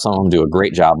job, some of them do a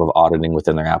great job of auditing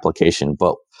within their application.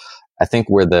 But I think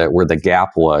where the gap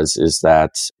is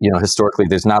that, historically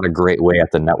there's not a great way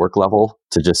at the network level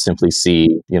to just simply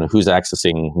see, who's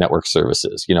accessing network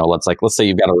services. Let's say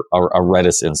you've got a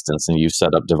Redis instance and you've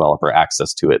set up developer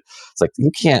access to it. It's like,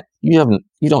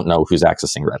 you don't know who's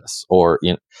accessing Redis, or,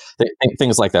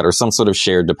 things like that, or some sort of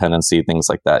shared dependency, things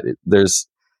like that.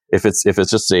 If it's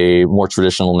just a more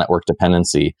traditional network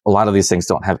dependency, a lot of these things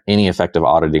don't have any effective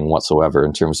auditing whatsoever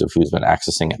in terms of who's been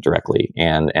accessing it directly.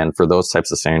 And for those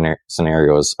types of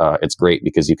scenarios, it's great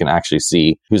because you can actually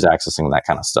see who's accessing that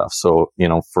kind of stuff. So,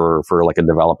 for like a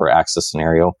developer access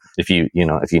scenario, if you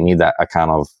need that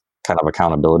kind of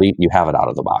accountability, you have it out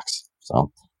of the box.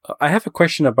 So I have a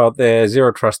question about the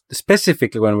zero trust,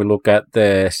 specifically when we look at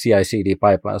the CI/CD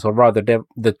pipelines, or rather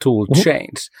the tool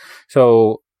chains.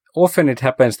 So often it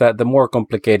happens that the more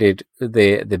complicated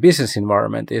the business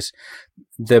environment is,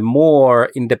 the more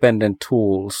independent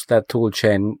tools that tool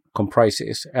chain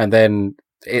comprises. And then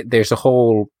there's a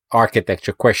whole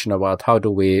architecture question about how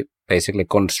do we basically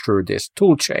construe this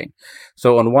tool chain.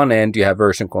 So on one end, you have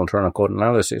version control and code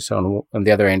analysis. On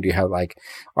the other end, you have like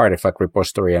artifact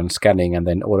repository and scanning, and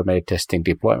then automated testing,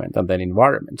 deployment, and then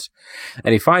environments.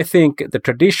 And if I think the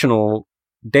traditional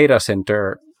data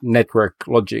center network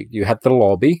logic, you had the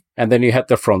lobby, and then you had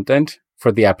the front end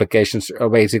for the applications,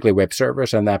 basically web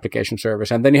servers and the application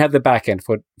servers, and then you had the back end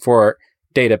for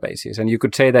databases. And you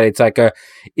could say that it's like a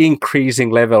increasing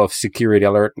level of security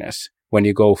alertness when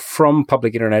you go from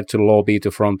public internet to lobby to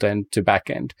front end to back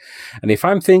end. And if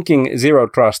I'm thinking zero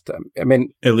trust, I mean,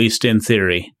 at least in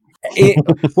theory.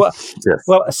 Well,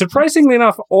 surprisingly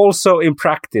enough, also in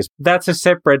practice, that's a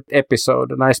separate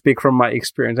episode, and I speak from my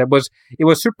experience. It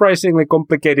was surprisingly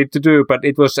complicated to do, but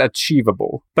it was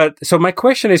achievable. But so my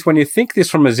question is, when you think this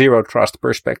from a zero trust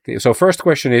perspective, so first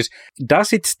question is,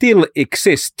 does it still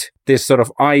exist, this sort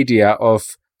of idea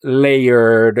of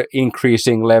layered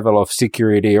increasing level of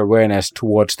security awareness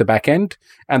towards the back end?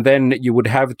 And then you would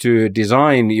have to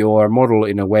design your model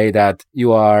in a way that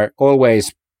you are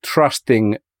always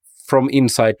trusting from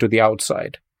inside to the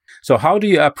outside. So how do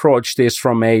you approach this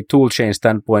from a toolchain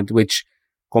standpoint, which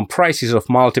comprises of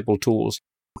multiple tools?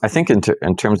 I think in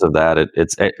terms of that,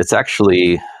 it's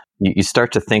actually, you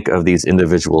start to think of these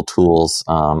individual tools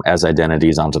as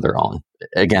identities onto their own.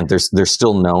 Again, they're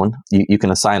still known. You can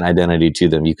assign identity to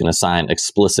them. You can assign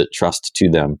explicit trust to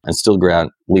them and still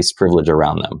grant least privilege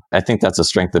around them. I think that's a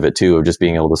strength of it too, of just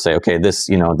being able to say, okay, this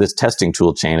testing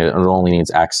tool chain, it only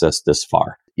needs access this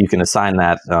far. You can assign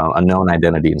that a known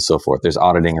identity and so forth. There's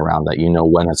auditing around that.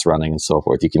 When it's running and so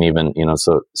forth. You can even,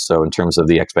 so in terms of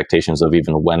the expectations of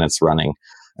even when it's running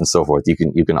and so forth, you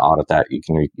can audit that. You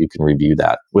can review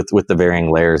that with the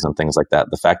varying layers and things like that.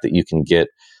 The fact that you can get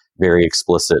very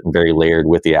explicit and very layered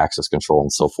with the access control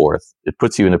and so forth, it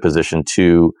puts you in a position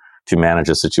to manage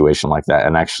a situation like that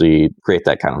and actually create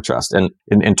that kind of trust. And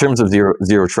in terms of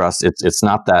zero trust, it's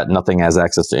not that nothing has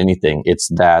access to anything. It's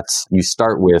that you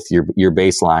start with your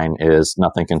baseline is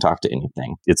nothing can talk to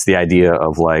anything. It's the idea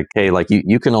of like, hey, like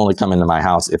you can only come into my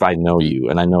house if I know you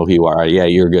and I know who you are. Yeah,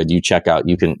 you're good. You check out.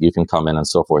 You can come in and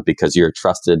so forth because you're a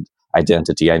trusted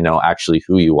identity. I know actually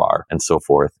who you are and so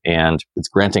forth. And it's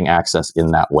granting access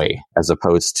in that way, as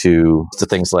opposed to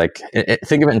things like,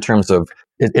 think of it in terms of,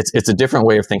 it's a different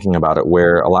way of thinking about it,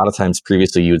 where a lot of times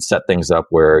previously you would set things up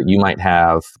where you might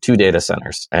have 2 data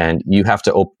centers and you have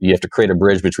to create a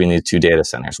bridge between these 2 data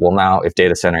centers. Well, now if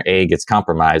data center A gets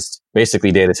compromised,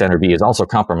 basically data center B is also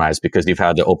compromised because you've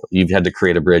had to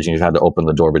create a bridge and you've had to open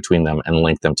the door between them and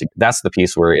link them together. That's the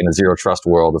piece where in a zero trust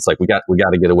world, it's like we got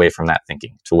to get away from that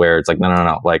thinking to where it's like,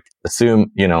 no. Like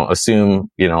assume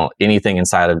anything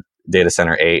inside of data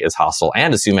center A is hostile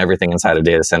and assume everything inside of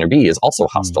data center B is also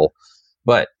hostile.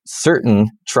 But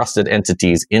certain trusted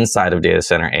entities inside of data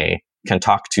center A can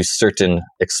talk to certain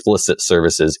explicit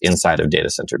services inside of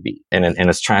data center B. And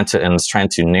it's trying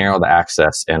to narrow the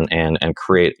access and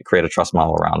create a trust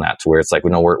model around that to where it's like,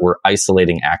 we're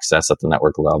isolating access at the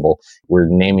network level. We're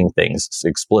naming things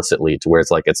explicitly to where it's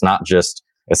like, it's not just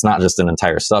an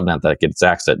entire subnet that gets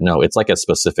access. No, it's like a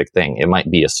specific thing. It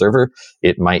might be a server.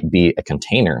 It might be a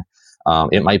container.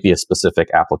 It might be a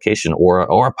specific application or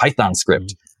a Python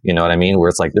script. You know what I mean? Where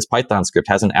it's like this Python script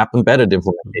has an app embedded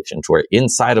implementation to where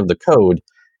inside of the code,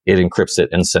 it encrypts it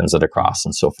and sends it across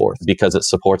and so forth because it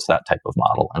supports that type of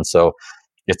model. And so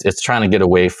it's trying to get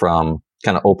away from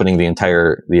kind of opening the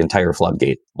entire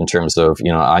floodgate in terms of,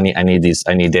 I need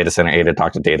data center A to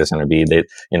talk to data center B.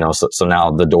 So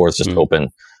now the doors just open,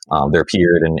 they're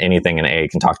peered and anything in A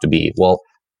can talk to B. Well,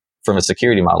 from a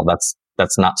security model, that's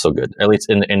not so good, at least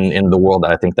in the world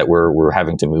that I think that we're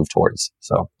having to move towards.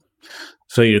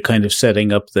 So you're kind of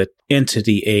setting up that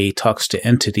entity A talks to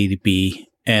entity B,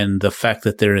 and the fact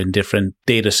that they're in different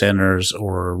data centers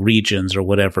or regions or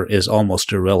whatever is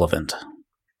almost irrelevant.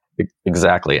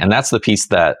 Exactly. And that's the piece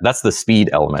that's the speed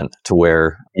element to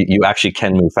where you actually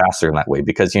can move faster in that way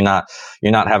because you're not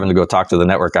having to go talk to the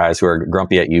network guys who are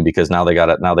grumpy at you because now they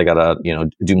gotta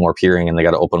do more peering and they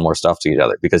gotta open more stuff to each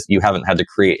other because you haven't had to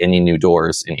create any new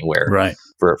doors anywhere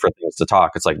for things to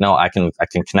talk. It's like, no, I can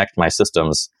connect my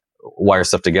systems, wire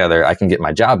stuff together. I can get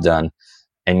my job done.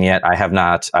 And yet I have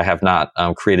not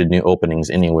created new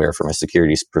openings anywhere from a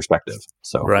security perspective.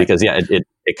 So, because it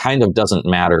kind of doesn't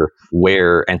matter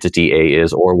where entity A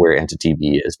is or where entity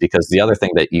B is, because the other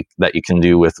thing that you can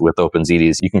do with OpenZD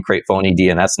is you can create phony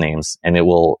DNS names and it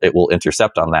will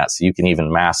intercept on that. So you can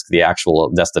even mask the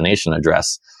actual destination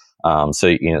address. So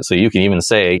you can even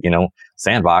say,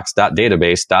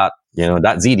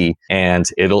 sandbox.database.zd, and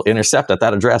it'll intercept at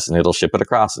that address and it'll ship it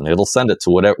across and it'll send it to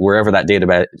wherever that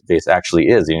database actually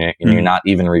is. And you're not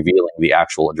even revealing the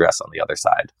actual address on the other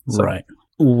side. So. Right.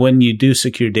 When you do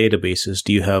secure databases,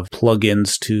 do you have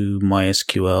plugins to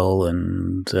MySQL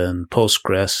and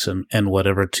Postgres and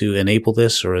whatever to enable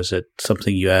this? Or is it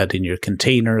something you add in your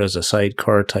container as a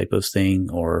sidecar type of thing?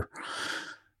 Or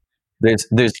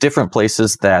There's different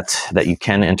places that you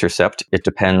can intercept. It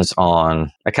kind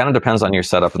of depends on your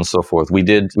setup and so forth. We've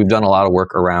done a lot of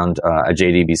work around a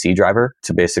JDBC driver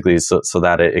to basically so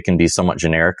that it can be somewhat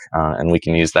generic, and we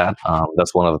can use that.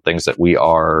 That's one of the things that we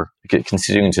are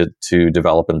continuing to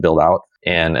develop and build out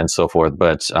and so forth.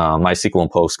 But MySQL and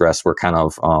Postgres were kind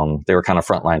of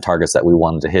frontline targets that we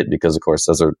wanted to hit because, of course,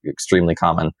 those are extremely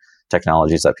common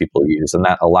technologies that people use, and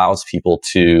that allows people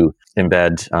to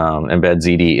embed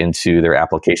ZD into their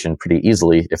application pretty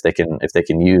easily if they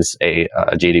can use a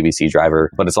JDBC driver.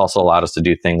 But it's also allowed us to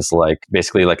do things like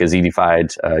basically like a ZD-fied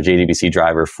JDBC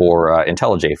driver for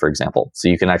IntelliJ, for example. So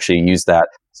you can actually use that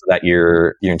so that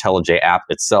your IntelliJ app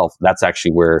itself, that's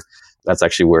actually where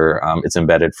it's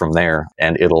embedded from there,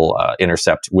 and it'll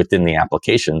intercept within the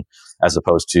application as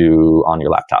opposed to on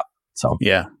your laptop. So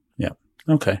yeah,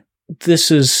 okay.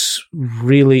 This is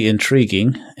really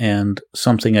intriguing and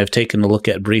something I've taken a look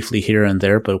at briefly here and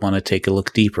there, but want to take a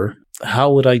look deeper. How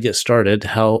would I get started?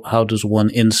 How does one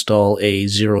install a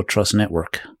Zero Trust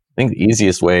network? I think the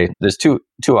easiest way, there's two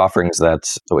offerings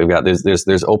that we've got. There's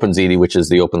OpenZD, which is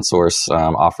the open source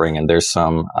offering, and there's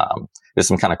some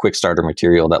kind of quick starter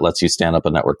material that lets you stand up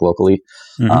a network locally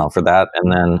for that.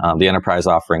 And then the enterprise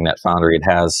offering that Foundry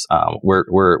has,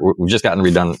 we've just gotten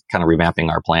redone, kind of revamping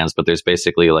our plans. But there's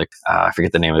basically like I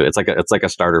forget the name of it. It's like a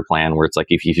starter plan where it's like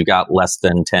if you've got less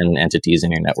than 10 entities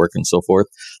in your network and so forth,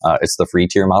 it's the free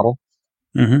tier model.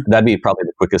 That'd be probably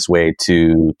the quickest way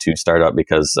to start up,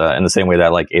 because in the same way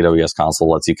that like AWS Console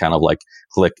lets you kind of like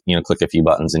click a few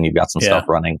buttons and you've got some stuff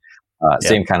running.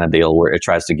 Same kind of deal where it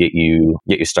tries to get you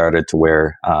started to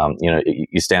where,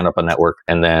 you stand up a network,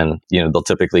 and then, they'll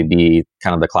typically be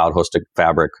kind of the cloud hosted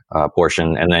fabric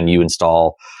portion. And then you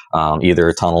install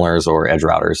either tunnelers or edge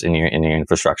routers in your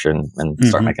infrastructure and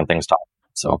start making things talk.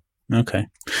 So. Okay.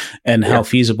 And how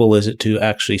feasible is it to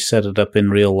actually set it up in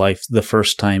real life the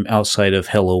first time outside of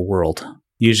Hello World?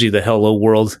 Usually the Hello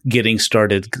World getting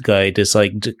started guide is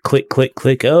like click, click,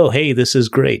 click. Oh, hey, this is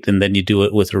great. And then you do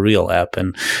it with a real app,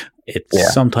 and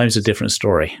it's sometimes a different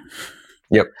story.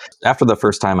 Yep. After the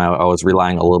first time, I was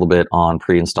relying a little bit on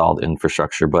pre-installed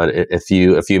infrastructure. But if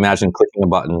you imagine clicking a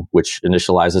button which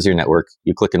initializes your network,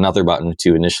 you click another button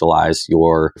to initialize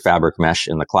your fabric mesh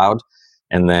in the cloud.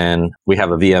 And then we have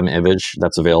a VM image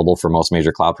that's available for most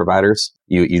major cloud providers.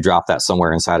 You drop that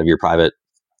somewhere inside of your private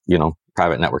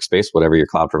network space, whatever your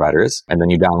cloud provider is. And then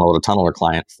you download a tunneler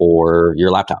client for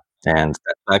your laptop. And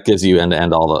that gives you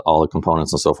end-to-end all the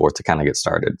components and so forth to kind of get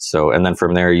started. So, and then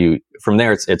from there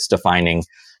it's defining,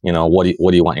 what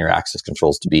do you want your access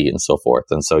controls to be and so forth.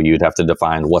 And so you'd have to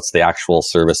define what's the actual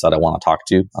service that I want to talk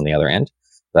to on the other end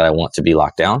that I want to be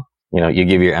locked down. You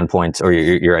give your endpoint or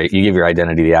you give your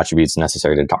identity the attributes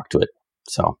necessary to talk to it.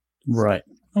 So right,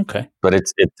 okay. But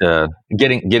it's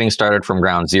getting started from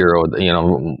ground zero.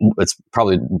 It's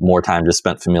probably more time just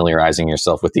spent familiarizing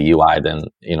yourself with the UI than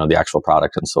the actual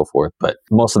product and so forth. But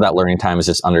most of that learning time is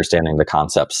just understanding the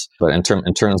concepts. But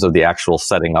in terms of the actual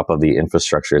setting up of the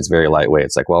infrastructure, it's very lightweight.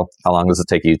 It's like, well, how long does it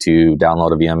take you to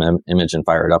download a VM image and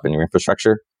fire it up in your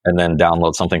infrastructure, and then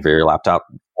download something for your laptop?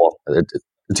 Well,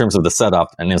 in terms of the setup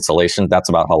and installation, that's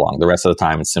about how long. The rest of the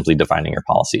time, it's simply defining your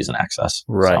policies and access.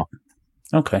 Right.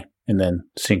 So. Okay. And then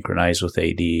synchronize with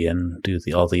AD and do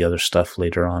all the other stuff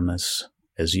later on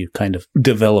as you kind of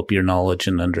develop your knowledge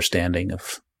and understanding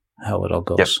of how it all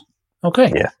goes. Yep.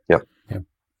 Okay. Yeah. Yep.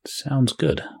 Sounds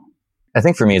good. I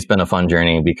think for me, it's been a fun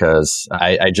journey because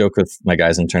I joke with my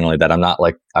guys internally that I'm not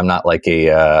like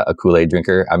a Kool-Aid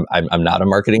drinker. I'm not a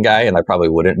marketing guy, and I probably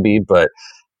wouldn't be, but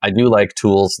I do like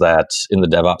tools that in the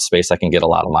DevOps space I can get a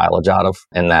lot of mileage out of,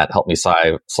 and that help me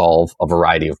solve a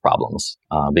variety of problems.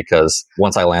 Because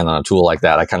once I land on a tool like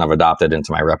that, I kind of adopt it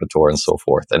into my repertoire and so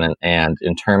forth. And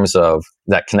in terms of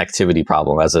that connectivity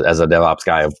problem, as a DevOps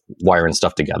guy of wiring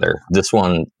stuff together, this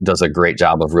one does a great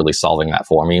job of really solving that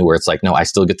for me. Where it's like, no, I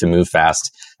still get to move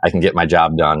fast. I can get my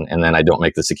job done, and then I don't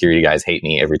make the security guys hate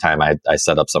me every time I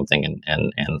set up something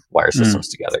and wire systems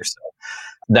together. So.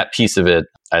 That piece of it,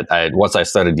 once I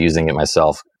started using it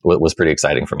myself, was pretty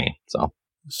exciting for me.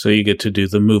 So you get to do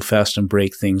the move fast and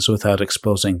break things without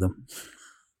exposing them.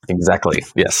 Exactly.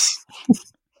 Yes.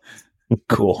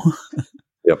 Cool.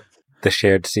 Yep. The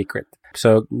shared secret.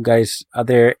 So, guys, are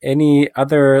there any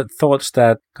other thoughts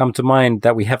that come to mind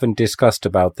that we haven't discussed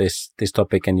about this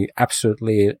topic, and you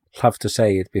absolutely love to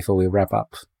say it before we wrap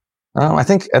up? I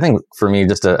think for me,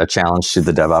 just a challenge to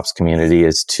the DevOps community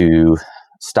is to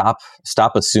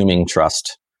stop assuming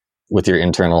trust with your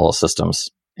internal systems.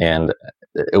 And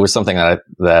it was something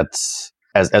that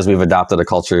as we've adopted a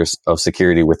culture of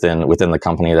security within the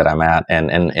company that I'm at,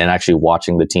 and actually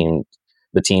watching the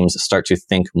teams start to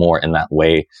think more in that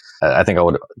way, I think I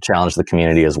would challenge the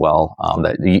community as well,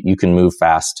 that you can move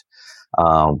fast,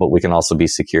 but we can also be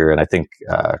secure. And I think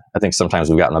sometimes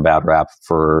we've gotten a bad rap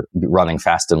for running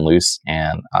fast and loose.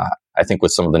 And I think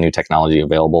with some of the new technology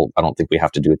available, I don't think we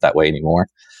have to do it that way anymore.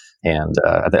 And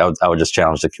I would just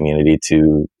challenge the community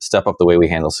to step up the way we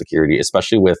handle security,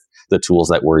 especially with the tools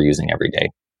that we're using every day.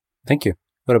 Thank you.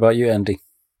 What about you, Andy?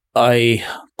 I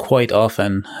quite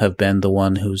often have been the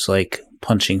one who's like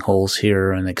punching holes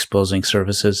here and exposing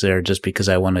services there just because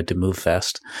I wanted to move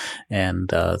fast. And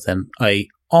then I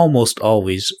almost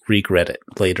always regret it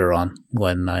later on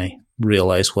when I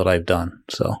realize what I've done.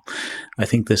 So I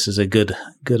think this is a good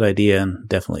idea, and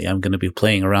definitely I'm going to be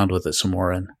playing around with it some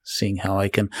more and seeing how I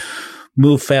can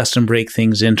move fast and break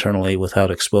things internally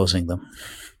without exposing them.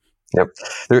 Yep.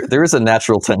 There is a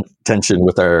natural tension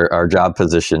with our job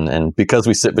position, and because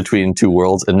we sit between two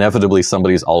worlds, inevitably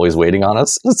somebody's always waiting on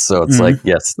us. So it's like,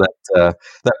 yes,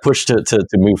 that push to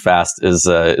move fast is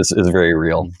very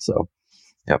real. So,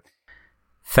 yep.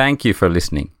 Thank you for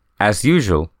listening. As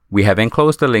usual, we have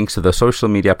enclosed the links to the social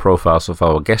media profiles of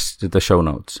our guests to the show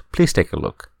notes. Please take a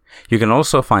look. You can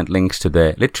also find links to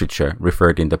the literature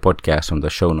referred in the podcast on the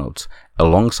show notes,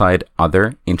 alongside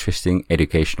other interesting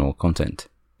educational content.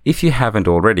 If you haven't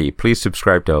already, please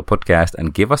subscribe to our podcast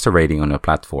and give us a rating on your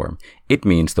platform. It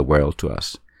means the world to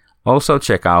us. Also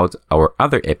check out our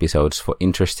other episodes for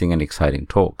interesting and exciting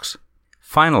talks.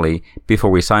 Finally, before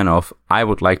we sign off, I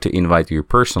would like to invite you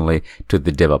personally to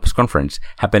the DevOps conference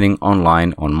happening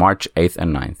online on March 8th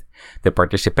and 9th. The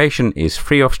participation is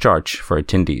free of charge for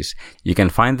attendees. You can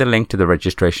find the link to the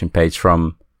registration page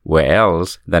from where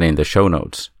else than in the show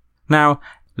notes. Now,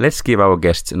 let's give our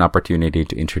guests an opportunity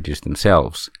to introduce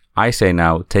themselves. I say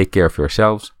now, take care of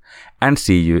yourselves and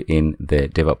see you in the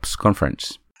DevOps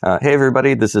conference. Hey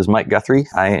everybody, this is Mike Guthrie.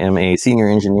 I am a senior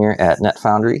engineer at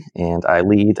NetFoundry, and I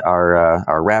lead our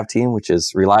RAV team, which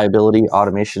is reliability,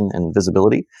 automation, and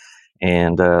visibility.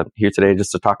 And here today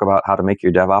just to talk about how to make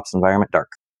your DevOps environment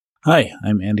dark. Hi,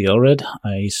 I'm Andy Elred.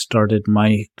 I started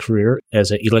my career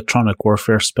as an electronic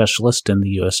warfare specialist in the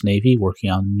U.S. Navy, working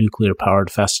on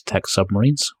nuclear-powered fast attack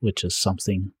submarines, which is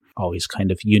something always kind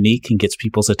of unique and gets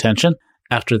people's attention.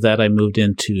 After that, I moved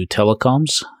into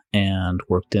telecoms and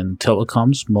worked in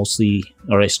telecoms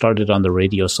I started on the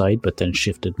radio side, but then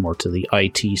shifted more to the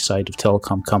IT side of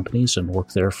telecom companies and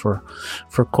worked there for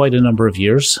quite a number of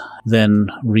years. Then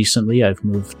recently I've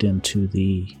moved into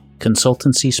the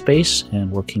consultancy space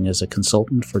and working as a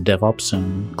consultant for DevOps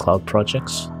and cloud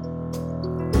projects.